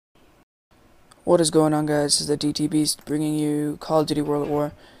What is going on, guys? This is the DT Beast bringing you Call of Duty World at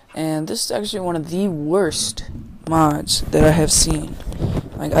War, and this is actually one of the worst mods that I have seen.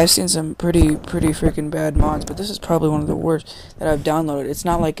 Like, I've seen some pretty freaking bad mods, but this is probably one of the worst that I've downloaded. It's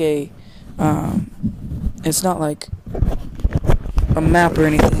not like it's not like a map or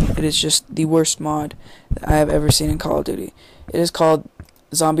anything. It is just the worst mod that I have ever seen in Call of Duty. It is called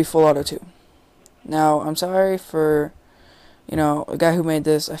Zombie Full Auto 2. Now, I'm sorry for, the guy who made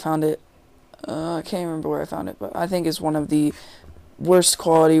this. I found it. I can't remember where I found it, but I think it's one of the worst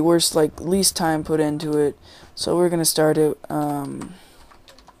quality, least time put into it. So we're gonna start it. We're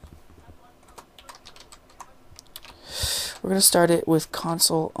gonna start it with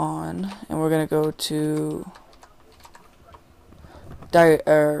console on, and we're gonna go to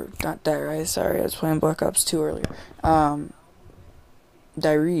not diary. Sorry, I was playing Black Ops 2 earlier.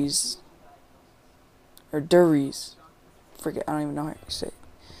 Diaries or Duries. Forget. I don't even know how you say it.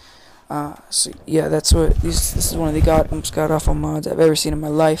 So yeah, that's what this is one of the most god awful mods I've ever seen in my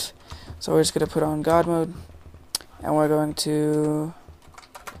life. So we're just gonna put on God mode, and we're going to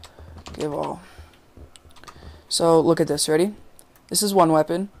give all. So look at this. Ready? This is one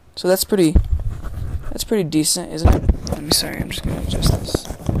weapon. So that's pretty decent, isn't it? I'm sorry. I'm just gonna adjust this.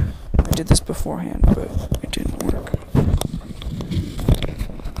 I did this beforehand, but it didn't work.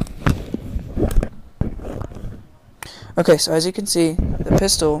 Okay, so as you can see, the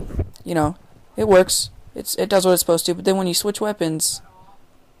pistol, it works. It does what it's supposed to, but then when you switch weapons,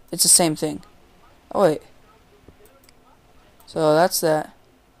 it's the same thing. Oh, wait. So that's that.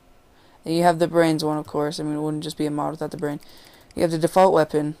 And you have the brains one, of course. I mean, it wouldn't just be a mod without the brain. You have the default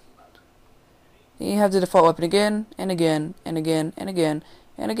weapon. And you have the default weapon again, and again, and again, and again,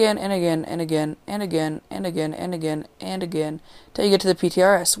 and again, and again, and again, and again, and again, and again, and again, till you get to the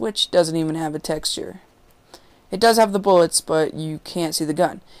PTRS, which doesn't even have a texture. It does have the bullets, but you can't see the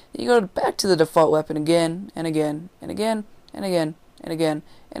gun. Then you go back to the default weapon again, and again, and again, and again, and again,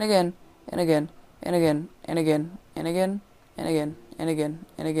 and again, and again, and again, and again, and again, and again, and again,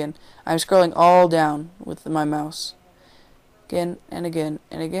 and again. I'm scrolling all down with my mouse. Again, and again,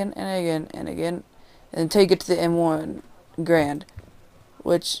 and again, and again, and again, until you get to the M1 Grand,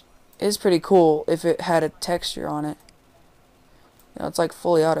 which is pretty cool if it had a texture on it. It's like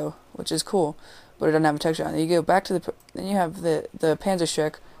fully auto, which is cool. But it doesn't have a texture on it. You go back to then you have the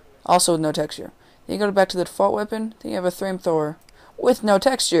Panzerschreck, also with no texture. Then you go back to the default weapon. Then you have a flamethrower with no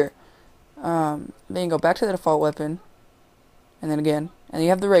texture. Then you go back to the default weapon, and then again, and you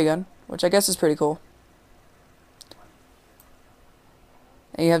have the ray gun, which I guess is pretty cool.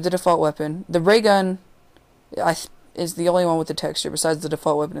 And you have the default weapon. The ray gun, is the only one with the texture besides the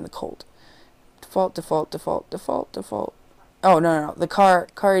default weapon and the Colt. Default. Oh, no. The car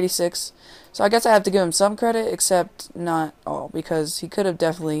 86. So I guess I have to give him some credit, except not all, because he could have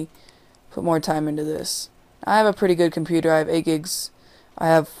definitely put more time into this. I have a pretty good computer. I have 8 gigs. I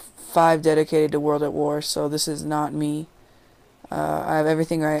have 5 dedicated to World at War, so this is not me. I have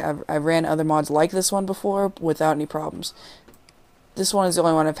everything right. I've ran other mods like this one before without any problems. This one is the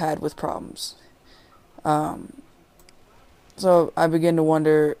only one I've had with problems. So I begin to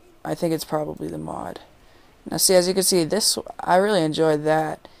wonder, I think it's probably the mod. Now see, as you can see, this, I really enjoyed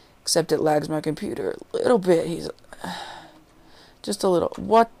that, except it lags my computer a little bit. Just a little.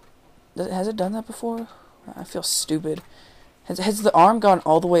 What? Has it done that before? I feel stupid. Has the arm gone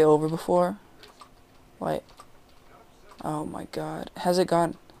all the way over before? Like, oh my god. Has it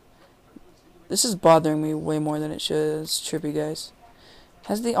gone? This is bothering me way more than it should. It's trippy, guys.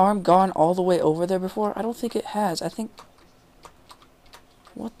 Has the arm gone all the way over there before? I don't think it has. I think...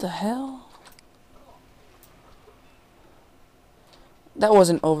 What the hell? That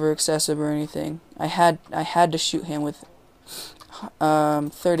wasn't over excessive or anything. I had to shoot him with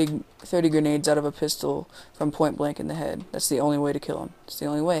 30 grenades out of a pistol from point blank in the head. That's the only way to kill him. It's the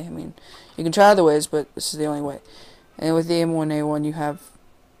only way. I mean, you can try other ways, but this is the only way. And with the M1A1, you have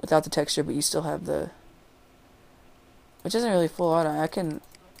without the texture, but you still have the, which isn't really full auto. I can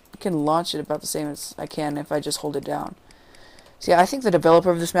launch it about the same as I can if I just hold it down. So yeah, I think the developer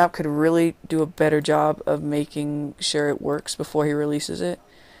of this map could really do a better job of making sure it works before he releases it.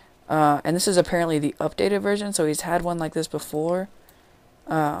 And this is apparently the updated version, so he's had one like this before.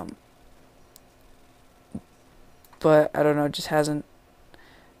 But I don't know, just hasn't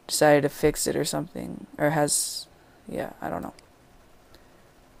decided to fix it or something. Or has, yeah, I don't know.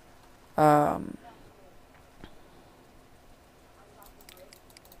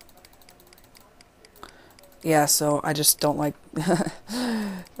 Yeah, so I just don't like...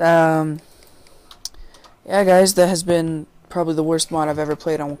 yeah, guys, that has been probably the worst mod I've ever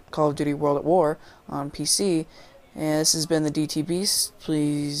played on Call of Duty World at War on PC. And this has been the DT Beast.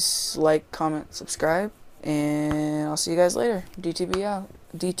 Please like, comment, subscribe, and I'll see you guys later.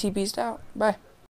 DT Beast out. Bye.